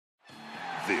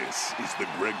This is the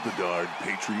Greg Bedard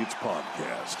Patriots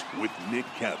Podcast with Nick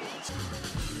Cattles.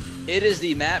 It is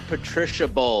the Matt Patricia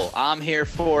Bowl. I'm here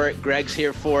for it. Greg's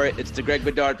here for it. It's the Greg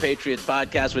Bedard Patriots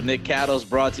Podcast with Nick Cattles,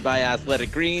 brought to you by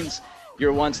Athletic Greens,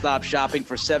 your one-stop shopping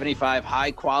for 75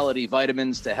 high-quality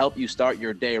vitamins to help you start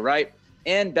your day right.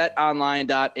 And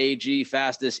betonline.ag,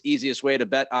 fastest, easiest way to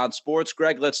bet on sports.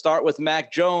 Greg, let's start with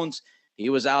Mac Jones. He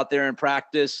was out there in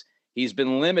practice. He's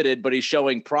been limited, but he's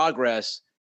showing progress.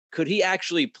 Could he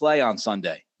actually play on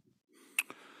Sunday?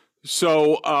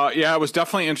 So, it was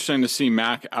definitely interesting to see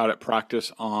Mac out at practice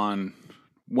on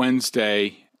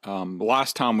Wednesday. The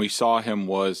last time we saw him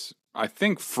was, I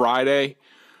think, Friday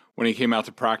when he came out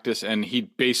to practice, and he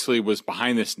basically was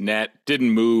behind this net,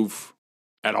 didn't move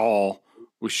at all,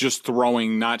 was just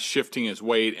throwing, not shifting his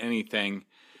weight, anything.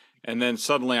 And then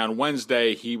suddenly on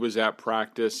Wednesday, he was at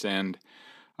practice, and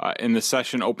in the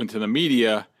session open to the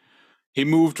media, he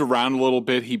moved around a little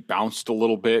bit. He bounced a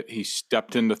little bit. He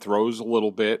stepped into throws a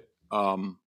little bit.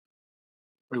 It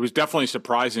was definitely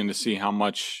surprising to see how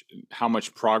much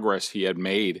progress he had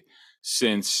made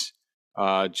since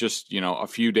just a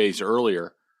few days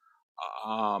earlier.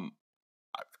 I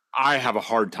have a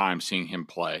hard time seeing him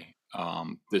play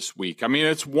this week. I mean,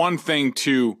 it's one thing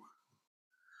to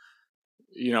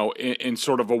in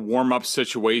sort of a warm-up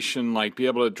situation, like be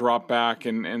able to drop back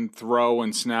and throw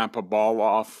and snap a ball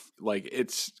off. Like,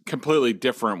 it's completely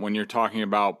different when you're talking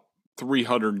about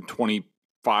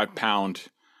 325-pound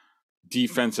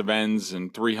defensive ends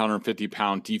and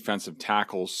 350-pound defensive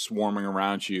tackles swarming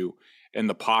around you in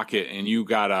the pocket, and you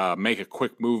got to make a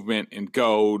quick movement and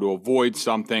go to avoid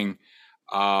something.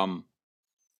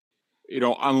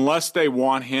 Unless they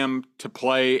want him to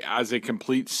play as a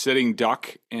complete sitting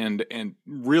duck, and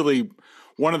really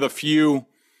one of the few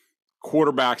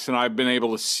quarterbacks that I've been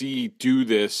able to see do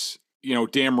this,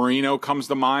 Dan Marino comes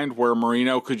to mind, where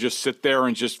Marino could just sit there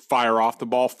and just fire off the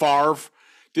ball. Favre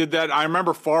did that. I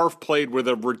remember Favre played with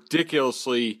a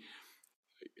ridiculously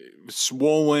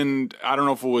swollen, I don't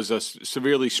know if it was a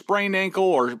severely sprained ankle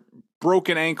or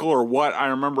broken ankle or what. I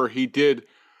remember he did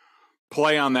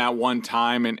play on that one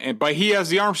time, but he has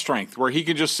the arm strength where he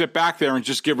can just sit back there and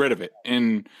just get rid of it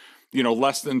in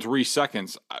less than 3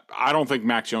 seconds. I don't think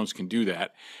Mac Jones can do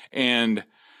that, and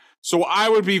so I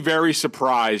would be very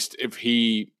surprised if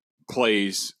he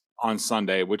plays on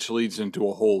Sunday, which leads into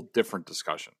a whole different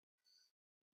discussion.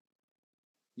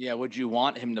 Yeah, would you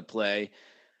want him to play?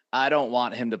 I don't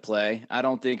want him to play. I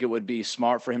don't think it would be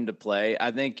smart for him to play. I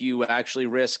think you actually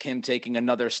risk him taking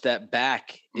another step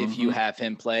back if you have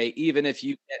him play, even if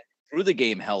you get through the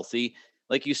game healthy.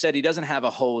 Like you said, he doesn't have a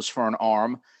hose for an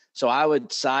arm. So I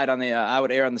would err on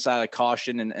the side of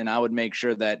caution, and I would make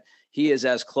sure that he is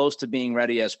as close to being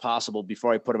ready as possible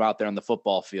before I put him out there on the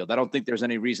football field. I don't think there's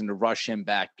any reason to rush him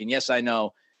back. And yes, I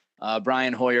know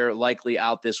Brian Hoyer likely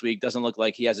out this week. Doesn't look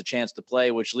like he has a chance to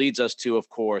play, which leads us to, of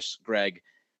course, Greg,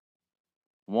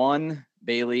 one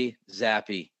Bailey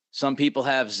Zappi. Some people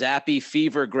have Zappi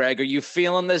fever, Greg. Are you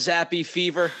feeling the Zappi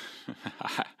fever?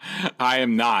 I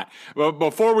am not. But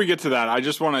before we get to that, I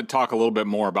just want to talk a little bit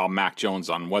more about Mac Jones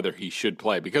on whether he should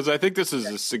play, because I think this is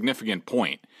a significant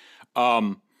point.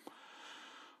 I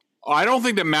don't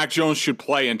think that Mac Jones should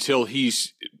play until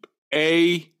he's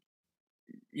as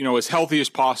healthy as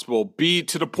possible, B,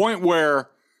 to the point where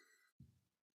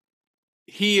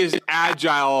he is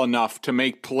agile enough to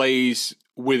make plays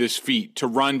with his feet, to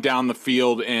run down the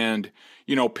field and,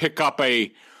 pick up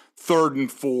a 3rd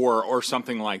and 4 or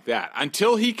something like that.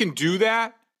 Until he can do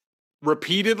that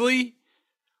repeatedly,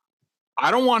 I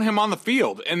don't want him on the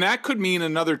field. And that could mean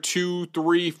another 2,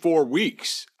 3, 4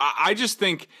 weeks. I just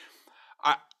think,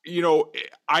 I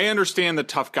understand the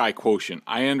tough guy quotient.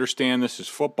 I understand this is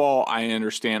football. I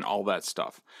understand all that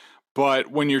stuff.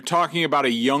 But when you're talking about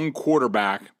a young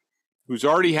quarterback who's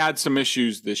already had some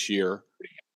issues this year,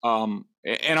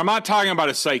 and I'm not talking about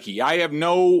his psyche. I have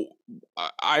no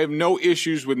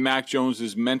issues with Mac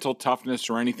Jones's mental toughness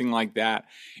or anything like that.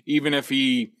 Even if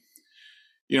he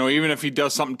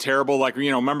does something terrible, like,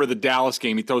 remember the Dallas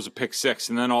game, he throws a pick 6,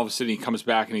 and then all of a sudden he comes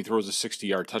back and he throws a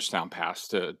 60-yard touchdown pass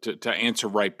to answer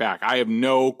right back. I have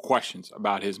no questions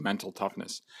about his mental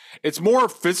toughness. It's more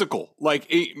physical. When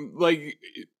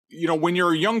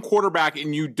you're a young quarterback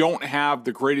and you don't have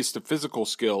the greatest of physical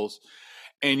skills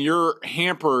and you're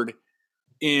hampered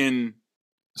in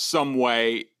some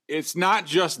way, it's not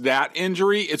just that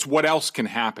injury, it's what else can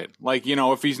happen. Like,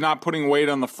 if he's not putting weight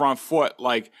on the front foot,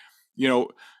 like,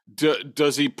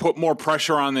 does he put more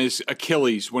pressure on his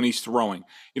Achilles when he's throwing?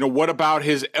 What about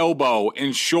his elbow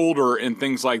and shoulder and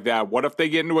things like that? What if they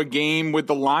get into a game with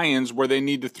the Lions where they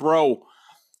need to throw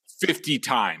 50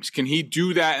 times? Can he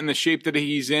do that in the shape that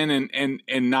he's in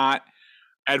and not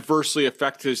adversely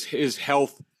affect his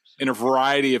health in a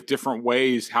variety of different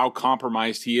ways, how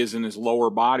compromised he is in his lower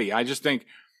body? I just think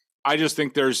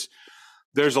there's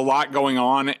a lot going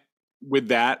on with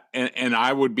that. And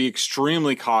I would be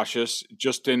extremely cautious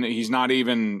he's not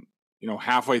even,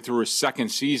 halfway through his second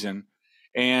season.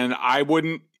 And I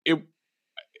wouldn't,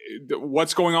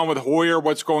 what's going on with Hoyer,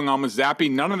 what's going on with Zappe,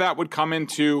 none of that would come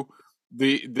into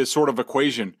the sort of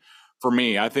equation for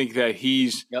me. I think that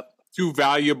he's too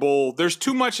valuable. There's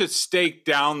too much at stake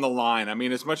down the line. I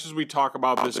mean, as much as we talk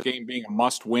about this game being a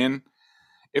must win,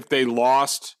 if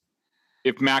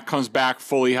Mac comes back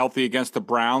fully healthy against the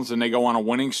Browns and they go on a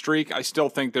winning streak, I still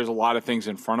think there's a lot of things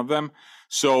in front of them.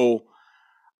 So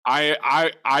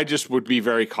I just would be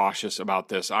very cautious about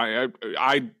this. I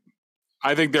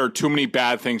think there are too many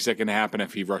bad things that can happen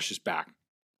if he rushes back.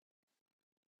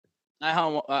 I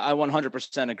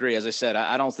 100% agree. As I said,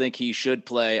 I don't think he should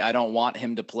play. I don't want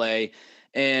him to play.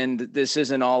 And this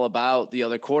isn't all about the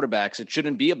other quarterbacks. It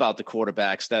shouldn't be about the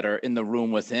quarterbacks that are in the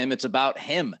room with him. It's about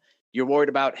him. You're worried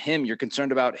about him. You're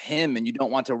concerned about him, and you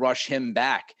don't want to rush him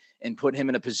back and put him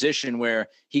in a position where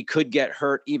he could get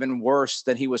hurt even worse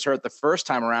than he was hurt the first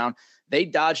time around. They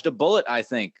dodged a bullet, I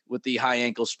think, with the high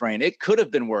ankle sprain. It could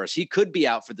have been worse. He could be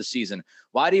out for the season.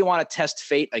 Why do you want to test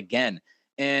fate again?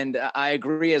 And I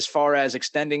agree as far as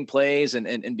extending plays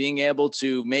and being able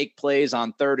to make plays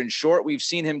on third and short. We've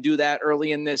seen him do that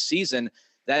early in this season.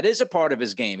 That is a part of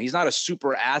his game. He's not a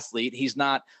super athlete. He's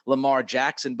not Lamar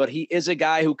Jackson, but he is a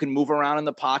guy who can move around in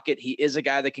the pocket. He is a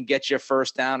guy that can get you a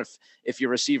first down if your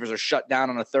receivers are shut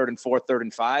down on a 3rd and 4, 3rd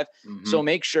and 5. Mm-hmm. So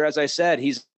make sure, as I said,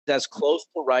 he's as close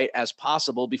to right as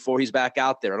possible before he's back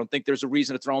out there. I don't think there's a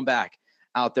reason to throw him back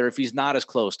out there if he's not as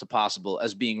close to possible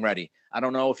as being ready. I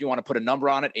don't know if you want to put a number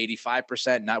on it,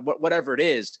 85%, not whatever it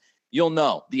is, you'll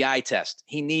know the eye test.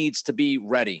 He needs to be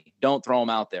ready. Don't throw him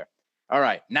out there. All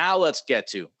right, now let's get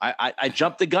to. I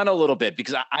jumped the gun a little bit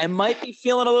because I might be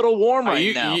feeling a little warm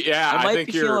right now. Yeah, I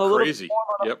think you're crazy.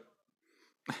 Yep.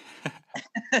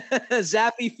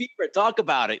 Zappe fever. Talk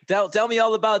about it. Tell me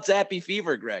all about Zappe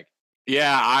fever, Greg.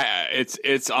 Yeah,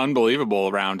 it's unbelievable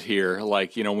around here.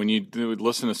 Like, when you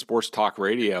listen to sports talk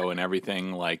radio and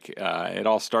everything, like it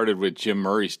all started with Jim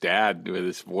Murray's dad with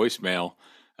his voicemail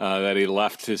that he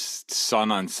left his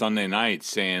son on Sunday night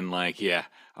saying, like, yeah,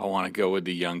 I want to go with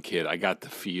the young kid. I got the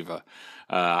fever.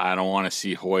 I don't want to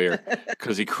see Hoyer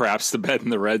because he craps the bed in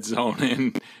the red zone.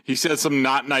 And he said some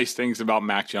not nice things about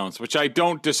Mac Jones, which I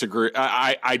don't disagree.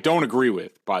 I don't agree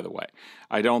with, by the way.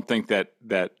 I don't think that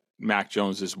Mac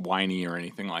Jones is whiny or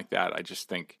anything like that. I just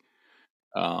think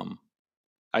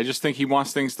he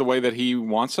wants things the way that he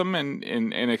wants them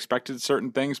and expected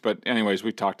certain things. But anyways,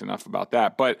 we talked enough about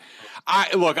that. But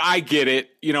I get it.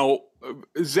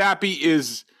 Zappe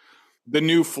is the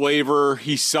new flavor.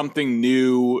 He's something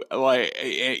new. Like,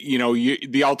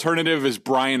 the alternative is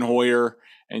Brian Hoyer,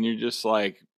 and you're just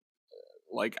like,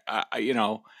 I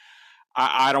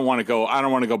don't want to go. I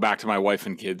don't want to go back to my wife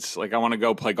and kids. Like, I want to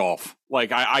go play golf.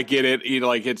 Like, I get it.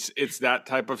 Like, it's that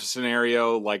type of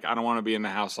scenario. Like, I don't want to be in the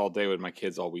house all day with my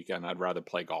kids all weekend. I'd rather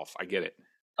play golf. I get it.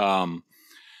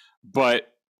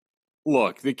 But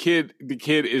look, the kid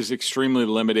is extremely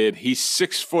limited. He's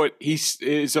 6 foot.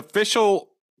 His official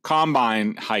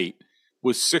combine height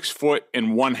was 6 foot and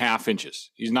 1/2 inches.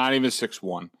 He's not even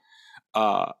 6'1".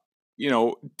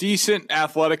 Decent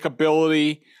athletic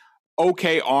ability.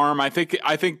 Okay arm. I think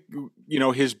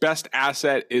his best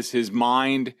asset is his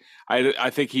mind.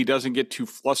 I think he doesn't get too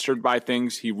flustered by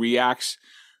things. He reacts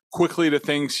quickly to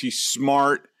things. He's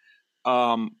smart.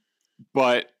 But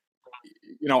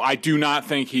I do not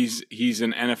think he's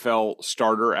an NFL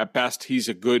starter. At best, he's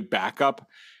a good backup,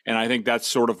 and I think that's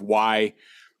sort of why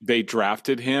they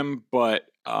drafted him. But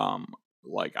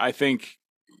I think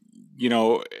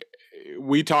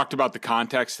we talked about the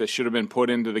context that should have been put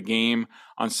into the game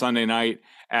on Sunday night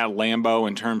at Lambeau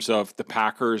in terms of the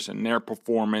Packers and their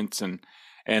performance and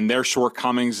their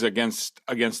shortcomings against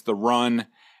the run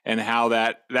and how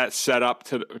that set up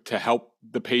to help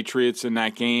the Patriots in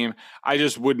that game. I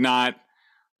just would not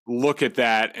look at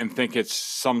that and think it's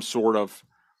some sort of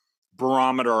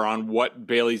barometer on what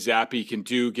Bailey Zappe can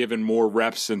do given more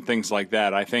reps and things like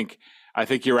that. I think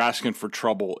you're asking for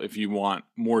trouble if you want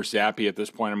more Zappe at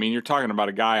this point. I mean, you're talking about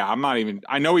a guy.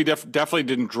 I know he definitely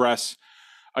didn't dress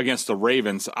against the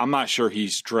Ravens. I'm not sure he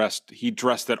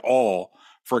dressed at all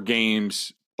for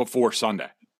games before Sunday.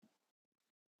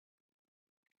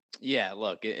 Yeah,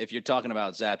 look, if you're talking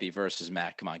about Zappe versus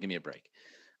Mac, come on, give me a break.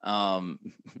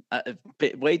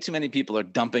 Way too many people are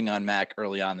dumping on Mac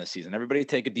early on this season. Everybody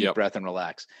take a deep breath and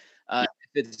relax.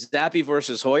 it's Zappe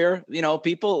versus Hoyer,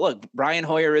 people look, Brian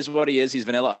Hoyer is what he is. He's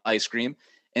vanilla ice cream,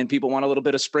 and people want a little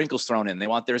bit of sprinkles thrown in. They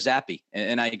want their Zappe.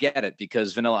 And I get it,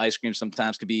 because vanilla ice cream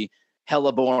sometimes could be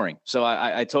hella boring. So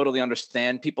I totally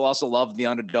understand. People also love the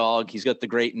underdog. He's got the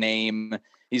great name.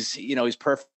 He's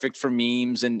perfect for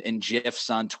memes and GIFs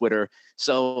on Twitter.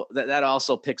 So that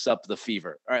also picks up the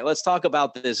fever. All right, let's talk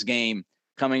about this game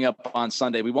coming up on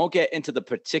Sunday. We won't get into the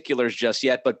particulars just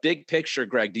yet, but big picture,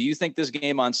 Greg, do you think this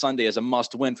game on Sunday is a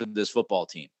must win for this football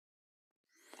team?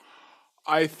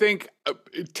 I think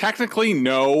technically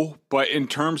no, but in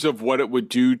terms of what it would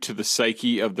do to the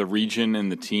psyche of the region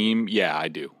and the team, yeah, I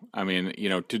do. I mean,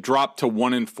 to drop to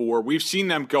 1-4, we've seen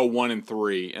them go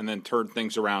 1-3 and then turn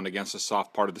things around against the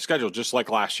soft part of the schedule, just like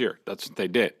last year. That's what they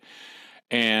did.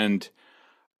 And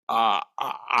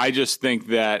I just think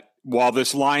that while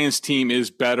this Lions team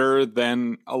is better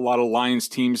than a lot of Lions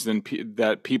teams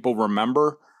that people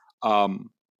remember,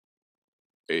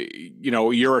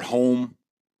 you're at home.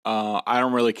 I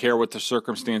don't really care what the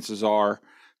circumstances are.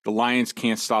 The Lions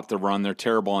can't stop the run. They're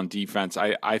terrible on defense.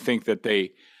 I think that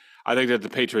the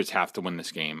Patriots have to win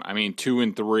this game. I mean,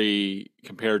 2-3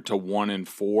 compared to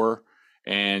 1-4,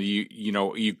 and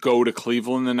you go to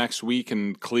Cleveland the next week,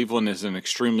 and Cleveland is an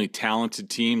extremely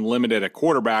talented team, limited at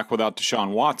quarterback without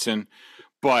Deshaun Watson,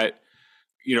 but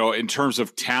in terms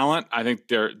of talent, I think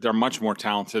they're much more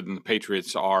talented than the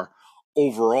Patriots are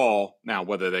overall. Now,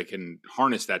 whether they can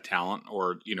harness that talent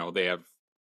or they have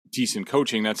decent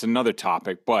coaching, that's another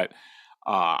topic. But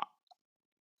I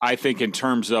think in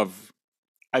terms of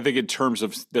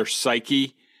their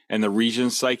psyche and the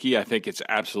region's psyche, I think it's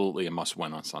absolutely a must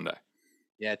win on Sunday.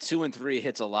 Yeah, 2-3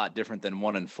 hits a lot different than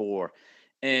 1-4.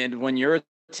 And when you're a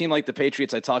team like the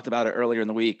Patriots, I talked about it earlier in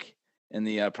the week in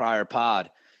the prior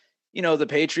pod, the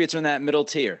Patriots are in that middle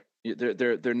tier.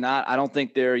 They're not, I don't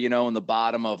think they're, in the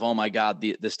bottom of, oh my God,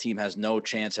 this team has no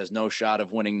chance, has no shot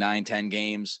of winning 9-10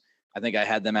 games. I think I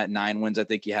had them at 9 wins. I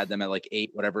think you had them at like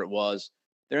 8, whatever it was.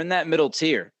 They're in that middle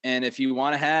tier. And if you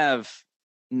want to have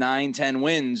 9-10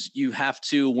 wins, you have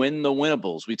to win the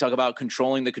winnables. We talk about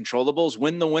controlling the controllables,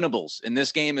 win the winnables. And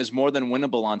this game is more than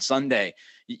winnable on Sunday.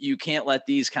 You can't let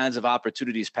these kinds of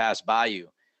opportunities pass by you.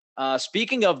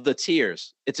 Speaking of the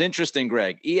tiers, it's interesting,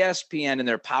 Greg. ESPN in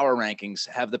their power rankings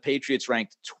have the Patriots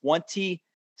ranked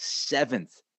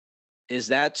 27th. Is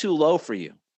that too low for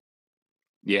you?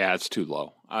 Yeah, it's too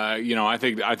low. I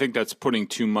think that's putting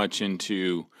too much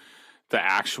into the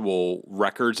actual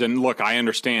records. And look, I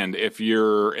understand if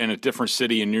you're in a different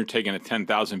city and you're taking a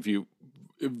 10,000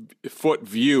 foot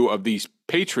view of these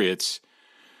Patriots,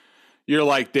 you're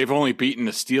like, they've only beaten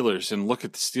the Steelers, and look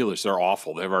at the Steelers. They're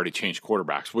awful. They've already changed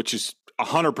quarterbacks, which is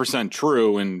 100%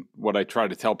 true. And what I tried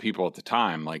to tell people at the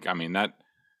time, like, I mean, that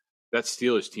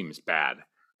Steelers team is bad.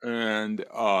 And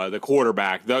the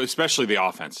quarterback, especially the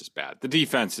offense, is bad. The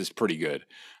defense is pretty good,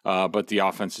 but the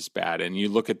offense is bad. And you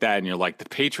look at that and you're like, the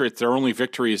Patriots, their only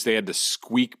victory is they had to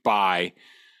squeak by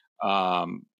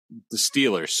the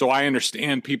Steelers. So I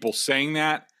understand people saying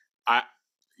that.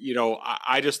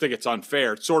 I just think it's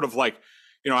unfair. It's sort of like,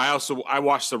 I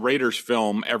watch the Raiders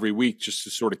film every week just to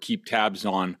sort of keep tabs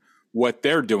on what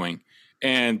they're doing.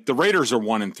 And the Raiders are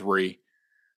 1-3.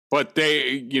 But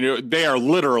they are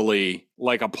literally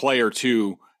like a play or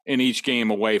two in each game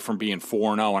away from being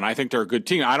 4-0. And I think they're a good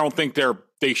team. I don't think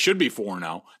they should be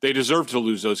 4-0. They deserve to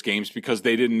lose those games because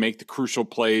they didn't make the crucial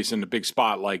plays in the big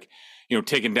spot, like,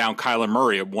 taking down Kyler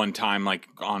Murray at one time, like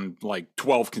on like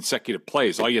 12 consecutive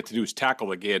plays. All you have to do is tackle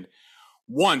the kid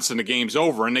once and the game's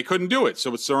over, and they couldn't do it.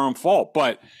 So it's their own fault.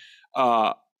 But,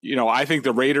 I think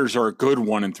the Raiders are a good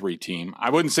 1-3 team. I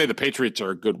wouldn't say the Patriots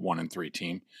are a good 1-3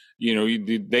 team.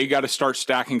 They got to start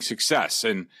stacking success.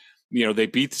 And, they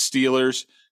beat the Steelers.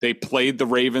 They played the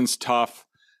Ravens tough.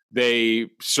 They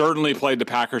certainly played the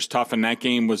Packers tough, and that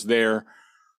game was there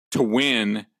to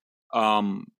win.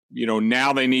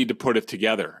 Now they need to put it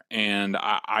together. And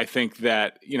I think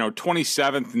that,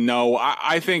 27th, no.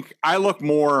 I think I look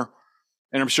more,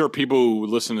 and I'm sure people who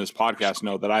listen to this podcast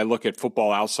know that I look at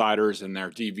Football Outsiders and their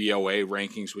DVOA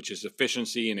rankings, which is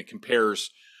efficiency, and it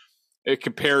compares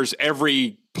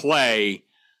every play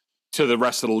to the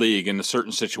rest of the league in a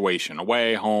certain situation,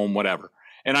 away, home, whatever.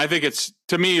 And I think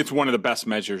to me, it's one of the best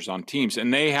measures on teams.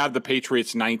 And they had the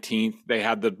Patriots 19th. They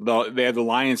had the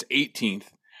Lions 18th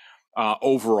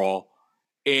overall.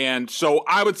 And so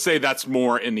I would say that's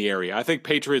more in the area. I think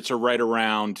Patriots are right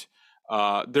around,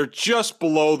 they're just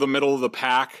below the middle of the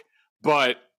pack,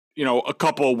 but, a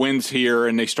couple of wins here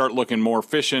and they start looking more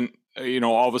efficient.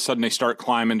 All of a sudden they start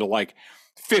climbing to like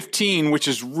 15, which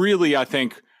is really, I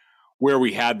think, where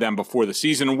we had them before the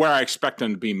season and where I expect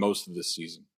them to be most of this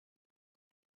season.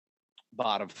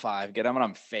 bottom five. Get them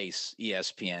on face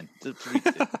ESPN.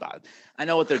 I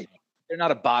know what they're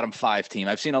not a bottom five team.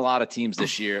 I've seen a lot of teams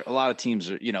this year. A lot of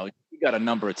teams are, you got a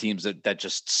number of teams that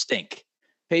just stink.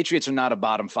 Patriots are not a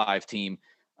bottom five team.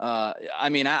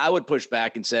 I would push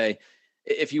back and say,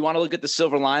 if you want to look at the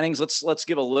silver linings, let's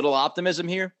give a little optimism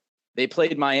here. They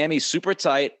played Miami super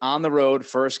tight on the road,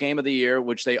 first game of the year,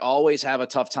 which they always have a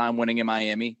tough time winning in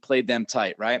Miami. Played them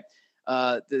tight, right?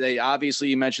 They obviously,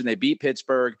 you mentioned they beat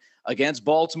Pittsburgh. Against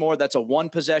Baltimore, that's a one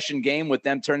possession game with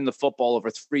them turning the football over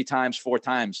 3 times, 4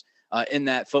 times in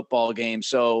that football game.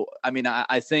 So,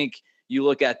 I think you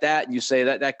look at that and you say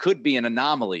that could be an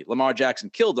anomaly. Lamar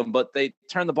Jackson killed them, but they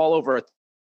turned the ball over a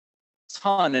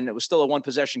ton and it was still a one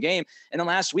possession game. And then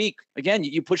last week, again,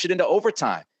 you push it into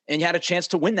overtime and you had a chance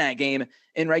to win that game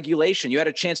in regulation. You had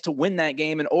a chance to win that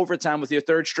game in overtime with your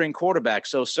third string quarterback.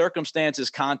 So circumstances,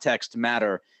 context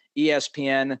matter.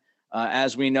 ESPN,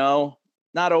 as we know,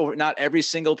 not every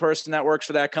single person that works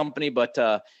for that company, but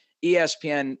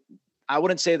ESPN, I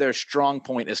wouldn't say their strong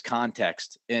point is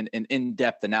context and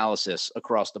in-depth analysis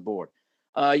across the board.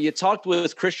 You talked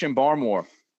with Christian Barmore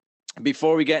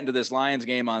before we get into this Lions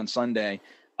game on Sunday.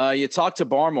 You talked to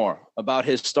Barmore about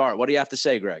his start. What do you have to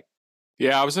say, Greg?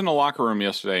 Yeah, I was in the locker room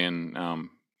yesterday and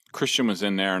Christian was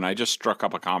in there and I just struck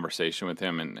up a conversation with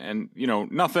him and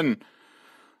nothing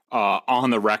on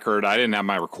the record. I didn't have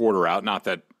my recorder out. Not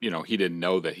that, he didn't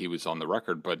know that he was on the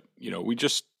record, but, we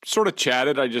just sort of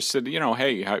chatted. I just said,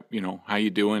 hey, how you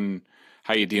doing?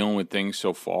 How you dealing with things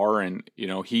so far? And,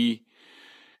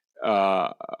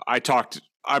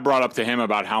 I brought up to him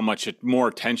about how much more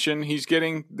attention he's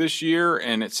getting this year.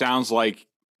 And it sounds like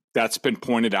that's been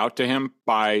pointed out to him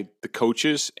by the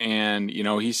coaches. And,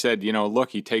 he said,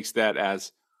 look, he takes that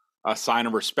as a sign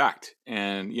of respect.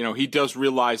 And, he does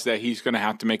realize that he's going to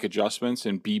have to make adjustments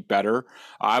and be better.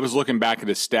 I was looking back at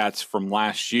his stats from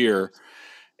last year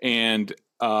and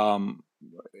he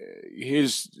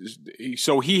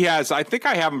has, I think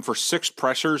I have him for 6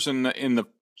 pressures in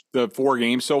the 4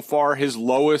 games so far. His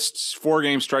lowest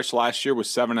 4-game stretch last year was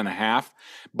 7.5.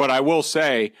 But I will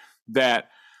say that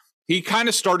he kind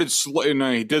of started slow.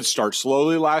 He did start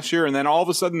slowly last year, and then all of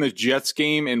a sudden, the Jets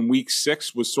game in Week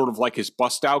 6 was sort of like his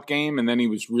bust-out game, and then he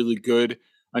was really good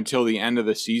until the end of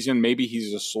the season. Maybe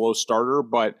he's a slow starter,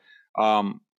 but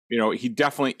he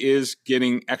definitely is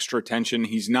getting extra attention.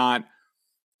 He's not.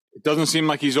 It doesn't seem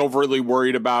like he's overly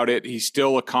worried about it. He's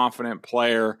still a confident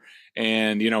player,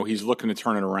 and he's looking to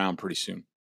turn it around pretty soon.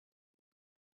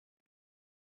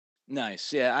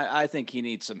 Nice. Yeah, I think he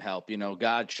needs some help.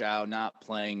 Godchow not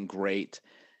playing great.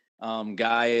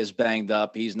 Guy is banged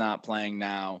up. He's not playing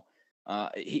now.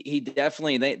 He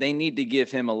definitely, they need to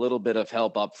give him a little bit of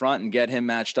help up front and get him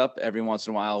matched up every once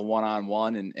in a while,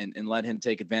 one-on-one, and let him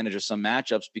take advantage of some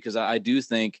matchups, because I do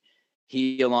think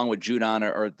he, along with Judon,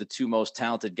 are the 2 most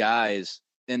talented guys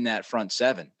in that front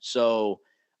 7. So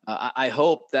I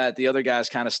hope that the other guys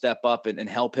kind of step up and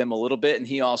help him a little bit. And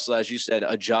he also, as you said,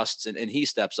 adjusts and he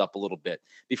steps up a little bit.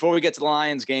 Before we get to the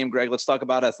Lions game, Greg, let's talk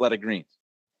about Athletic Greens.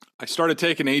 I started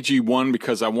taking AG1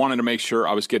 because I wanted to make sure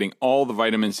I was getting all the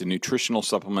vitamins and nutritional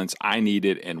supplements I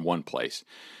needed in one place.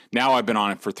 Now I've been on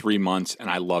it for 3 months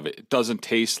and I love it. It doesn't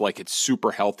taste like it's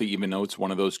super healthy, even though it's one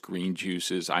of those green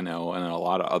juices. I know, and in a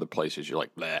lot of other places you're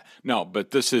like, bleh. No, but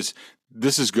this is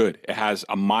good. It has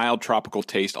a mild tropical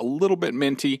taste, a little bit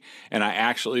minty, and I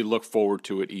actually look forward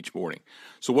to it each morning.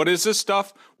 So what is this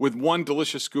stuff? With 1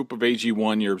 delicious scoop of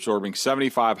AG1, you're absorbing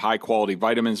 75 high-quality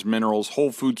vitamins, minerals,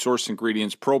 whole food source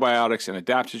ingredients, probiotics, and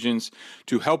adaptogens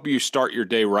to help you start your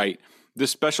day right.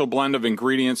 This special blend of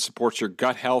ingredients supports your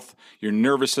gut health, your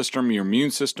nervous system, your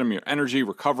immune system, your energy,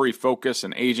 recovery, focus,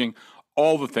 and aging,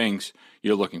 all the things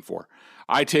you're looking for.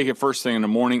 I take it first thing in the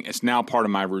morning. It's now part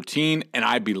of my routine, and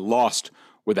I'd be lost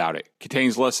without it.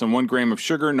 Contains less than 1 gram of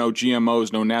sugar, no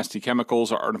GMOs, no nasty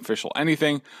chemicals or artificial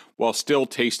anything, while still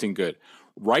tasting good.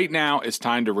 Right now, it's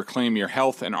time to reclaim your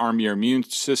health and arm your immune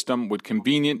system with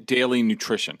convenient daily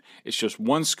nutrition. It's just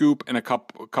 1 scoop and a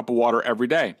cup of water every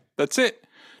day. That's it.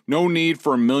 No need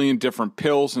for a million different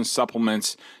pills and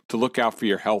supplements to look out for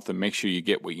your health and make sure you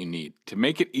get what you need. To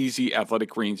make it easy,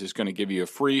 Athletic Greens is going to give you a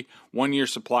free 1-year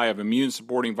supply of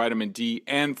immune-supporting vitamin D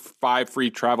and 5 free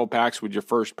travel packs with your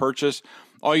first purchase.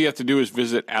 All you have to do is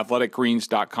visit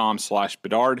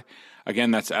athleticgreens.com/Bedard. Again,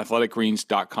 that's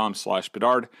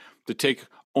athleticgreens.com/Bedard to take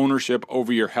ownership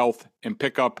over your health and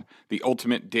pick up the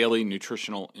ultimate daily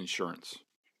nutritional insurance.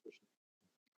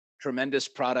 Tremendous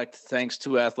product. Thanks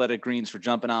to Athletic Greens for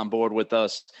jumping on board with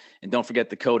us. And don't forget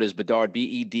the code is Bedard,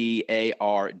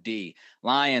 Bedard.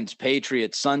 Lions,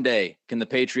 Patriots, Sunday. Can the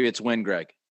Patriots win, Greg?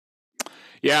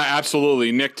 Yeah,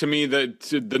 absolutely, Nick. To me,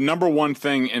 the number one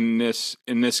thing in this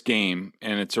game,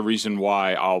 and it's a reason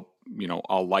why I'll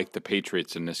like the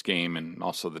Patriots in this game, and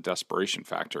also the desperation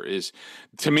factor is,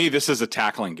 to me, this is a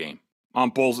tackling game on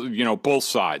both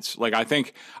sides. Like I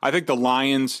think the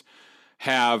Lions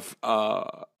have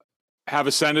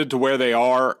ascended to where they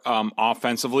are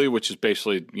offensively, which is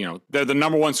basically they're the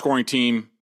number one scoring team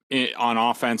on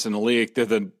offense in the league. They're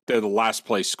the last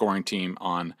place scoring team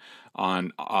on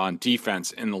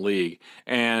defense in the league,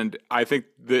 and I think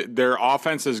their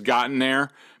offense has gotten there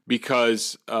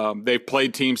because they've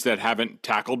played teams that haven't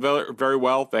tackled very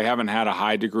well. They haven't had a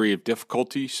high degree of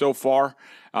difficulty so far.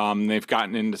 They've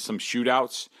gotten into some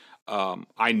shootouts.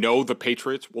 I know the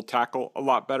Patriots will tackle a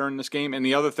lot better in this game. And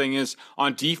the other thing is,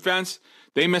 on defense,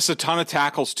 they miss a ton of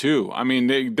tackles too. I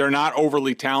mean, they're not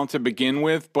overly talented to begin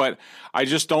with, but I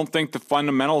just don't think the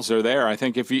fundamentals are there. I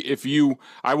think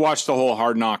I watched the whole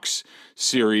Hard Knocks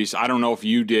series. I don't know if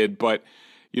you did, but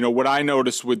what I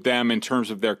noticed with them in terms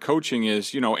of their coaching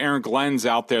is, Aaron Glenn's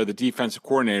out there, the defensive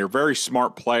coordinator, very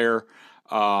smart player.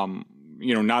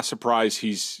 Not surprised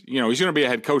he's going to be a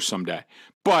head coach someday,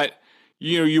 but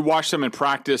you watch them in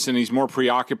practice and he's more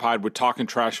preoccupied with talking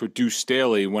trash with Deuce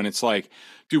Staley when it's like,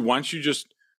 dude, why don't you just,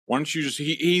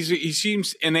 he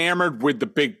seems enamored with the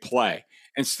big play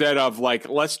instead of like,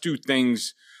 let's do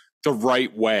things the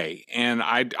right way. And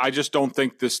I just don't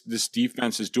think this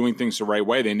defense is doing things the right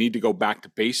way. They need to go back to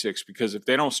basics, because if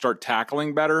they don't start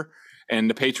tackling better, and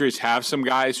the Patriots have some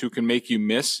guys who can make you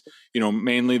miss,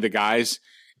 mainly the guys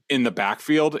in the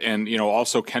backfield, and,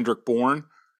 also Kendrick Bourne.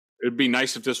 It'd be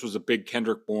nice if this was a big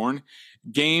Kendrick Bourne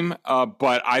game,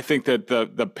 but I think that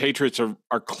the Patriots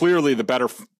are clearly the better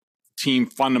team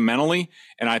fundamentally,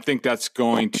 and I think that's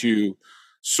going to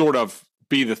sort of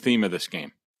be the theme of this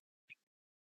game.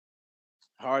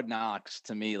 Hard Knocks,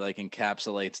 to me, like,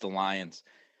 encapsulates the Lions.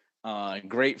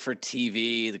 Great for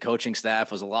TV. The coaching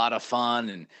staff was a lot of fun,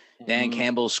 and Dan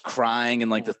Campbell's crying in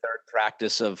like the third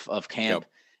practice of camp.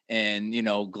 Yep.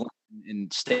 And, Glenn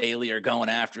and Staley are going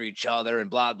after each other and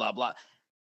blah, blah, blah.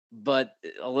 But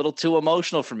a little too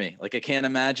emotional for me. Like, I can't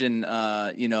imagine,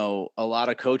 a lot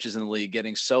of coaches in the league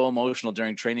getting so emotional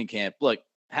during training camp. Look,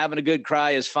 having a good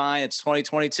cry is fine. It's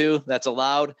 2022. That's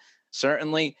allowed,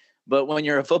 certainly. But when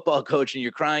you're a football coach and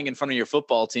you're crying in front of your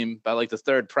football team by like the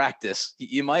third practice,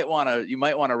 you might want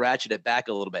to ratchet it back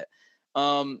a little bit.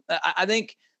 I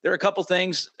think there are a couple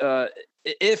things.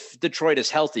 If Detroit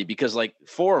is healthy, because like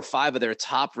 4 or 5 of their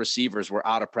top receivers were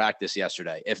out of practice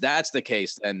yesterday. If that's the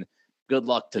case, then good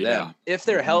luck to them. If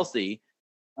they're healthy,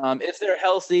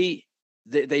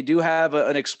 they do have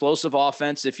an explosive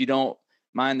offense. If you don't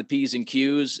mind the P's and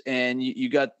Q's, and you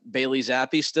got Bailey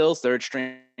Zappi still, third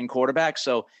string quarterback.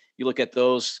 So you look at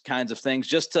those kinds of things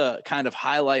just to kind of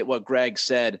highlight what Greg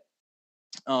said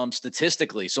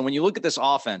statistically. So when you look at this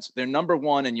offense, they're number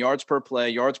 1 in yards per play,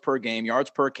 yards per game,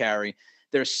 yards per carry.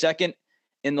 They're second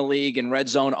in the league in red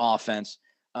zone offense.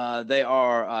 They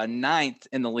are 9th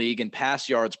in the league in pass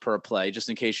yards per play, just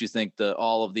in case you think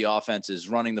all of the offense is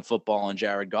running the football and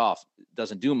Jared Goff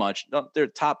doesn't do much. They're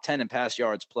top 10 in pass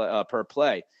yards per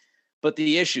play. But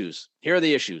here are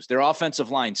the issues. Their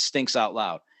offensive line stinks out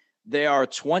loud. They are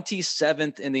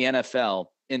 27th in the NFL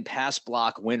in pass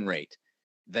block win rate.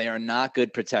 They are not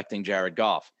good protecting Jared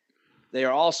Goff. They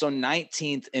are also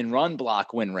 19th in run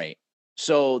block win rate.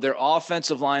 So their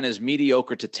offensive line is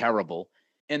mediocre to terrible,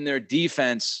 and their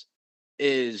defense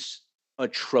is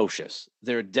atrocious.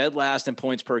 They're dead last in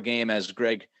points per game, as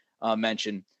Greg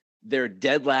mentioned. They're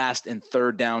dead last in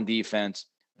third down defense.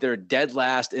 They're dead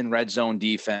last in red zone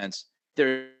defense.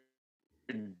 They're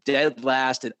dead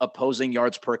last in opposing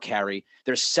yards per carry.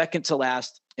 They're second to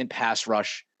last in pass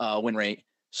rush win rate.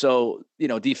 So,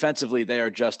 defensively, they are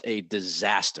just a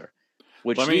disaster,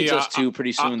 which leads us to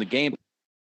pretty soon the game.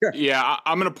 Sure. Yeah,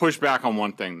 I'm going to push back on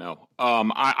one thing, though.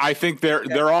 I think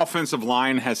their offensive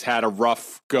line has had a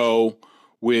rough go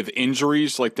with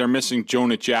injuries. Like, they're missing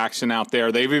Jonah Jackson out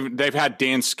there. They've had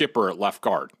Dan Skipper at left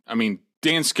guard. I mean,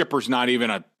 Dan Skipper's not even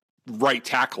a right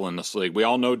tackle in this league. We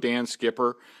all know Dan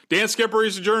Skipper. Dan Skipper,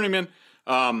 he's a journeyman.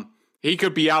 He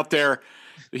could be out there.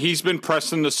 He's been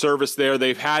pressed into service there.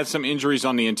 They've had some injuries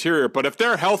on the interior, but if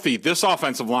they're healthy, this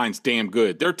offensive line's damn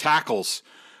good. Their tackles,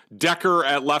 Decker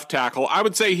at left tackle, I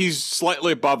would say he's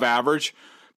slightly above average.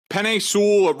 Penei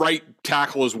Sewell at right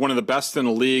tackle is one of the best in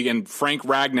the league, and Frank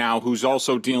Ragnow, who's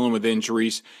also dealing with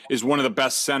injuries, is one of the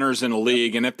best centers in the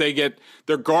league. And if they get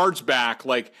their guards back,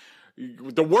 like,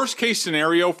 the worst case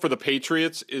scenario for the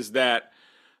Patriots is that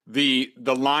the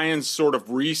Lions sort of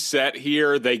reset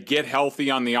here. They get healthy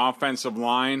on the offensive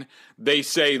line. They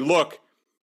say, look,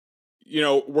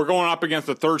 we're going up against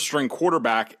a third string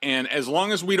quarterback. And as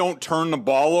long as we don't turn the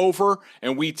ball over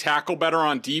and we tackle better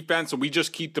on defense and we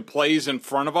just keep the plays in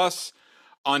front of us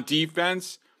on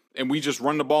defense and we just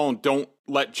run the ball and don't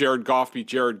let Jared Goff be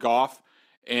Jared Goff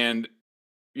and,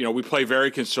 we play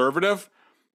very conservative,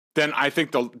 then I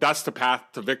think that's the path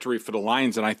to victory for the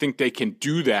Lions. And I think they can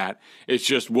do that. It's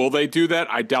just, will they do that?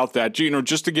 I doubt that.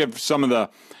 Just to give some of the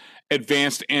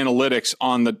advanced analytics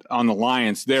on the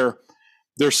Lions, they're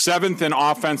 7th in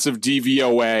offensive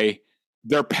DVOA.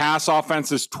 Their pass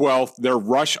offense is 12th. Their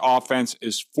rush offense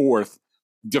is 4th.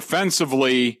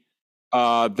 Defensively,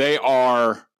 they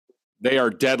are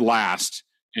dead last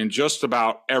in just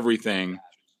about everything.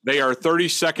 They are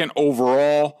 32nd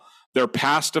overall. Their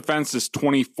pass defense is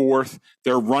 24th.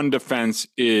 Their run defense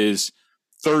is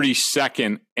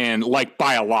 32nd, and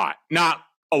by a lot. Not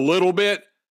a little bit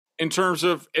in terms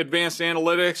of advanced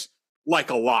analytics,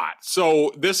 a lot.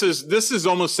 So this is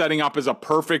almost setting up as a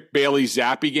perfect Bailey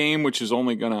Zappi game, which is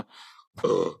only gonna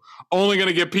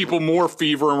give people more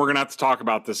fever, and we're gonna have to talk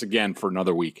about this again for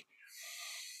another week.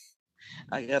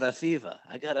 I got a fever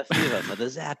for the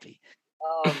Zappi.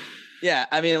 Yeah,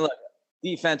 I mean, look,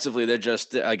 defensively, they're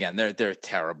just, again, they're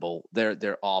terrible.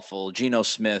 They're awful. Geno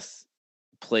Smith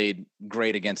played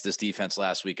great against this defense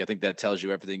last week. I think that tells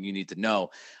you everything you need to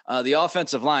know. The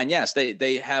offensive line, yes,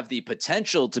 they have the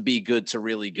potential to be good to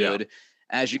really good. Yeah.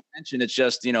 As you mentioned, it's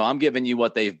just, I'm giving you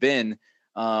what they've been.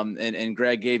 And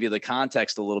Greg gave you the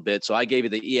context a little bit. So I gave you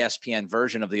the ESPN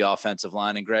version of the offensive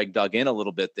line, and Greg dug in a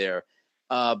little bit there.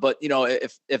 But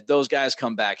if those guys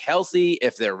come back healthy,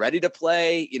 if they're ready to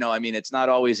play, it's not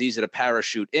always easy to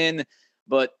parachute in,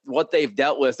 but what they've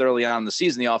dealt with early on in the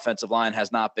season, the offensive line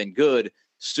has not been good.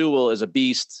 Sewell is a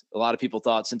beast. A lot of people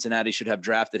thought Cincinnati should have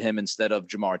drafted him instead of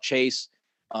Jamar Chase.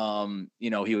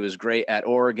 He was great at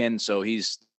Oregon. So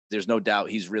there's no doubt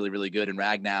he's really, really good. And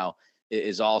Ragnow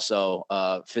is also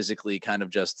physically kind of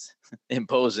just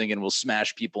imposing and will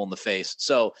smash people in the face.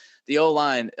 So the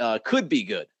O-line could be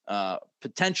good.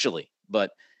 Potentially,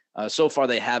 but so far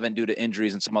they haven't due to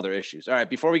injuries and some other issues. All right,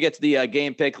 before we get to the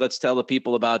game pick, let's tell the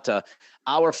people about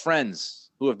our friends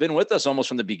who have been with us almost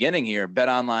from the beginning here,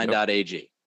 betonline.ag. Yep.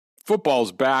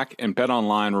 Football's back, and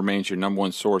BetOnline remains your number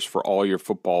one source for all your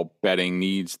football betting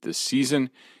needs this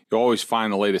season. You'll always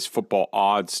find the latest football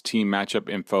odds, team matchup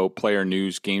info, player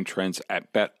news, game trends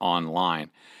at BetOnline.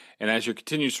 And as your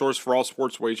continued source for all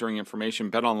sports wagering information,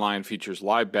 BetOnline features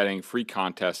live betting, free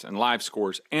contests, and live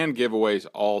scores and giveaways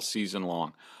all season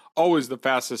long. Always the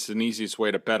fastest and easiest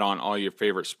way to bet on all your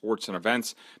favorite sports and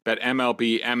events. Bet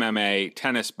MLB, MMA,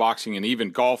 tennis, boxing, and even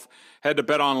golf. Head to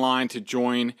BetOnline to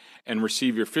join and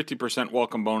receive your 50%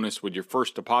 welcome bonus with your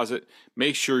first deposit.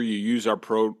 Make sure you use our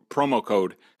promo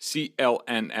code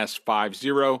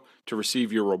CLNS50 to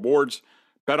receive your rewards.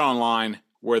 BetOnline,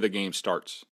 where the game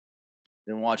starts.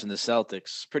 Been watching the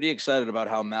Celtics. Pretty excited about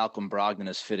how Malcolm Brogdon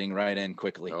is fitting right in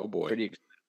quickly. Oh, boy. Pretty excited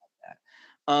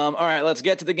about that. All right, let's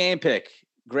get to the game pick.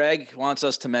 Greg wants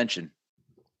us to mention.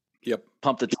 Yep.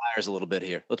 Pump the tires a little bit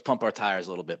here. Let's pump our tires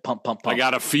a little bit. Pump. I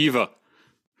got a fever.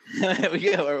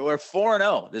 We're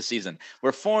 4-0 this season.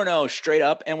 We're 4-0 straight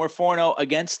up, and we're 4-0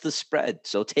 against the spread.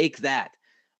 So take that.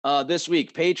 This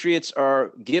week, Patriots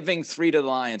are giving 3 to the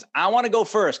Lions. I want to go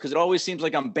first because it always seems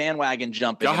like I'm bandwagon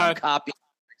jumping. Go ahead. I'm copying.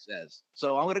 Says.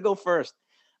 So I'm going to go first.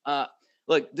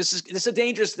 Look, this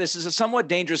is a somewhat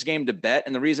dangerous game to bet.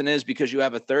 And the reason is because you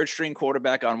have a third string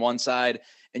quarterback on one side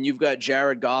and you've got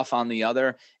Jared Goff on the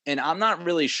other. And I'm not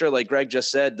really sure, like Greg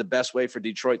just said, the best way for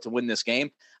Detroit to win this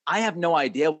game. I have no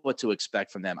idea what to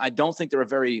expect from them. I don't think they're a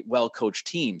very well-coached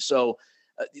team. So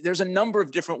there's a number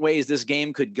of different ways this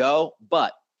game could go,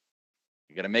 but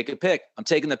you're going to make a pick. I'm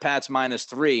taking the Pats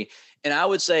 -3, and I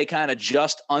would say kind of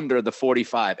just under the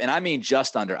 45. And I mean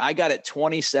just under. I got it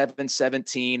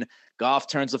 27-17. Goff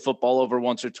turns the football over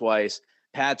once or twice.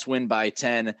 Pats win by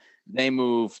 10. They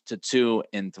move to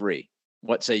 2-3.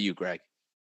 What say you, Greg?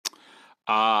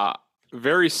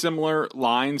 Very similar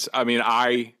lines. I mean,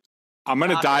 I'm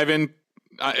going to dive in.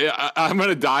 I'm going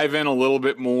to dive in a little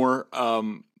bit more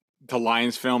to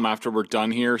Lions film after we're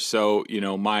done here. So,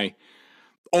 my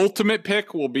ultimate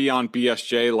pick will be on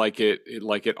BSJ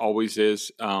like it always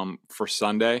is for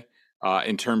Sunday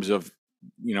in terms of,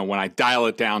 when I dial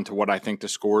it down to what I think the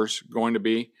score is going to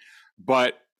be.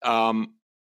 But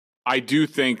I do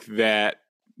think that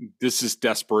this is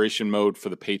desperation mode for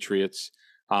the Patriots.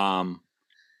 God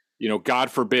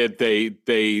forbid they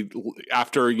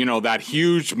after, that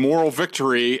huge moral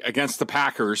victory against the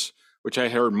Packers, which I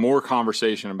heard more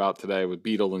conversation about today with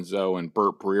Beadle and Zoe and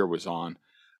Burt Breer was on.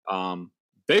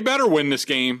 They better win this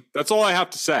game. That's all I have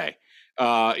to say.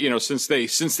 Since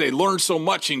they learned so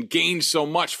much and gained so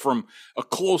much from a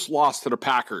close loss to the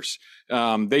Packers.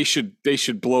 They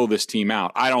should blow this team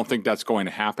out. I don't think that's going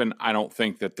to happen. I don't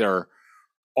think that they're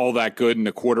all that good, and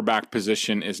the quarterback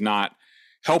position is not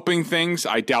helping things.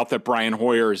 I doubt that Brian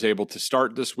Hoyer is able to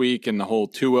start this week, and the whole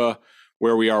Tua,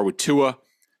 where we are with Tua.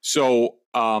 So,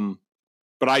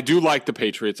 but I do like the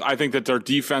Patriots. I think that their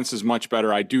defense is much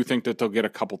better. I do think that they'll get a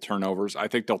couple turnovers. I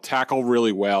think they'll tackle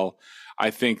really well. I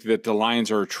think that the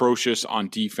Lions are atrocious on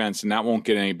defense, and that won't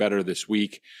get any better this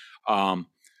week.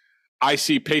 I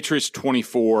see Patriots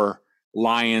 24,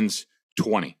 Lions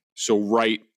 20. So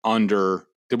right under.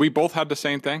 Did we both have the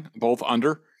same thing? Both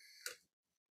under?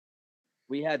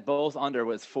 We had both under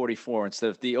with 44 instead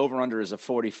of the over-under is a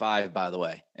 45, by the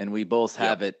way. And we both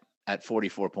have it at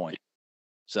 44 points.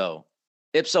 So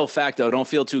ipso facto, don't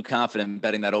feel too confident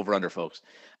betting that over-under, folks.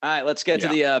 All right, let's get to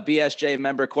the BSJ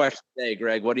member question today.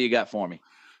 Greg, what do you got for me?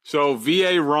 So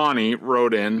VA Ronnie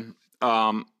wrote in,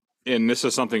 and this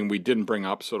is something we didn't bring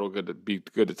up, so it'll be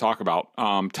good to talk about.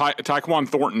 Tyquan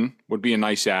Thornton would be a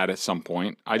nice add at some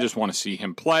point. I just want to see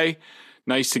him play.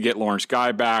 Nice to get Lawrence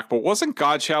Guy back, but wasn't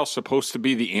Godchow supposed to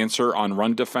be the answer on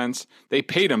run defense? They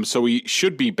paid him, so he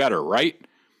should be better, right?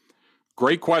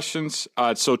 Great questions.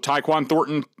 So Tyquan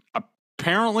Thornton,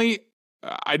 apparently,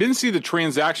 I didn't see the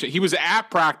transaction. He was at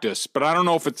practice, but I don't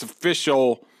know if it's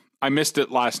official. I missed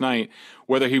it last night,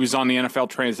 whether he was on the NFL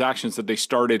transactions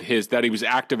that he was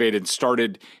activated,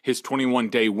 started his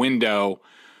 21-day window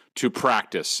to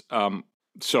practice.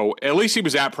 So at least he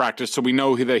was at practice, so we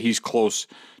know that he's close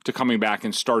to coming back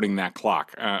and starting that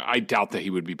clock. I doubt that he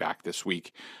would be back this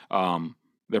week.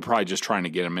 They're probably just trying to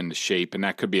get him into shape, and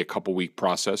that could be a couple-week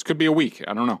process. Could be a week.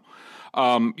 I don't know.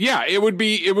 It would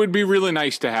be really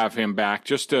nice to have him back.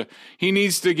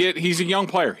 He's a young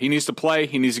player. He needs to play.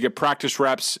 He needs to get practice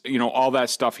reps, all that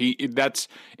stuff. That's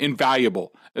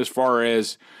invaluable as far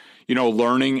as,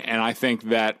 learning. And I think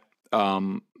that,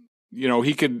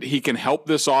 he can help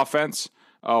this offense.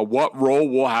 What role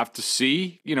we'll have to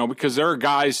see, because there are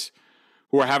guys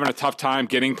who are having a tough time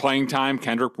getting playing time.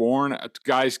 Kendrick Bourne,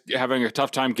 guys having a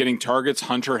tough time getting targets,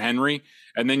 Hunter Henry,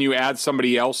 and then you add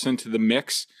somebody else into the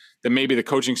mix that maybe the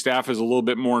coaching staff is a little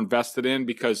bit more invested in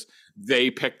because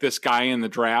they picked this guy in the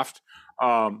draft.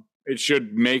 It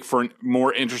should make for a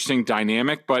more interesting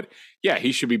dynamic, but yeah,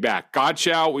 he should be back.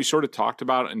 Godchow, we sort of talked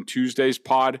about in Tuesday's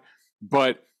pod,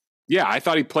 but yeah, I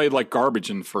thought he played like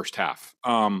garbage in the first half.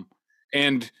 I'm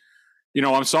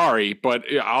sorry, but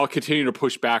I'll continue to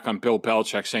push back on Bill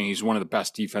Belichick saying he's one of the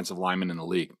best defensive linemen in the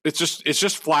league. It's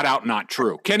just flat out not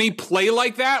true. Can he play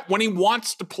like that when he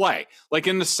wants to play? Like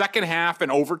in the second half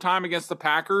and overtime against the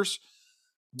Packers,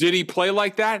 did he play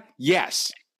like that?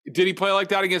 Yes. Did he play like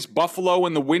that against Buffalo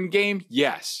in the win game?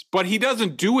 Yes. But he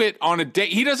doesn't do it on a day.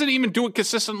 He doesn't even do it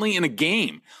consistently in a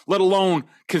game, let alone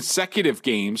consecutive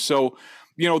games. So,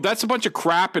 that's a bunch of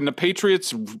crap, and the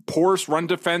Patriots' porous run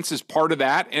defense is part of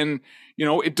that. And,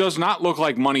 it does not look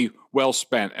like money well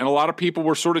spent. And a lot of people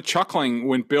were sort of chuckling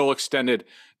when Bill extended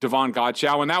Davon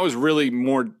Godchow, and that was really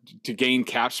more to gain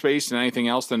cap space than anything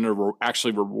else than to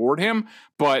actually reward him.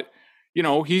 But,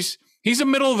 he's a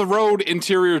middle-of-the-road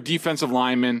interior defensive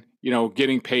lineman,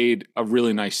 getting paid a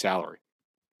really nice salary.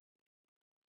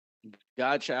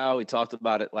 Godchow, we talked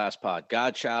about it last pod.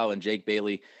 Godchow and Jake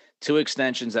Bailey, 2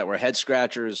 extensions that were head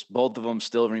scratchers. Both of them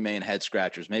still remain head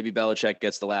scratchers. Maybe Belichick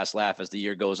gets the last laugh as the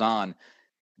year goes on,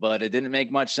 but it didn't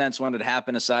make much sense when it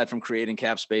happened aside from creating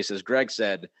cap space, as Greg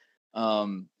said.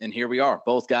 And here we are,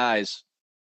 both guys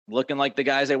looking like the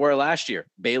guys they were last year.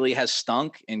 Bailey has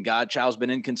stunk and Godchow's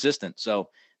been inconsistent. So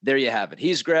there you have it.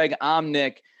 He's Greg. I'm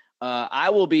Nick.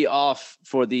 I will be off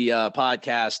for the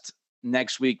podcast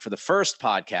next week for the first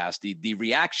podcast, the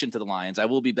reaction to the Lions. I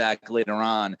will be back later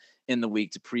on in the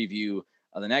week to preview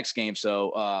the next game.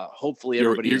 So hopefully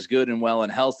everybody is good and well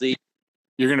and healthy.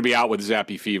 You're going to be out with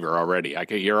Zappy Fever already.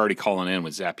 You're already calling in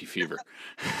with Zappy Fever.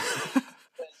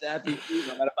 Zappy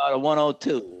Fever, I'm at about a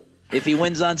 102. If he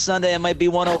wins on Sunday, it might be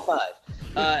 105.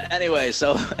 Anyway,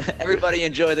 so everybody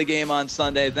enjoy the game on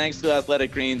Sunday. Thanks to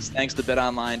Athletic Greens. Thanks to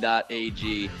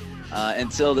betonline.ag.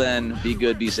 Until then, be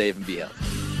good, be safe, and be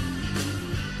healthy.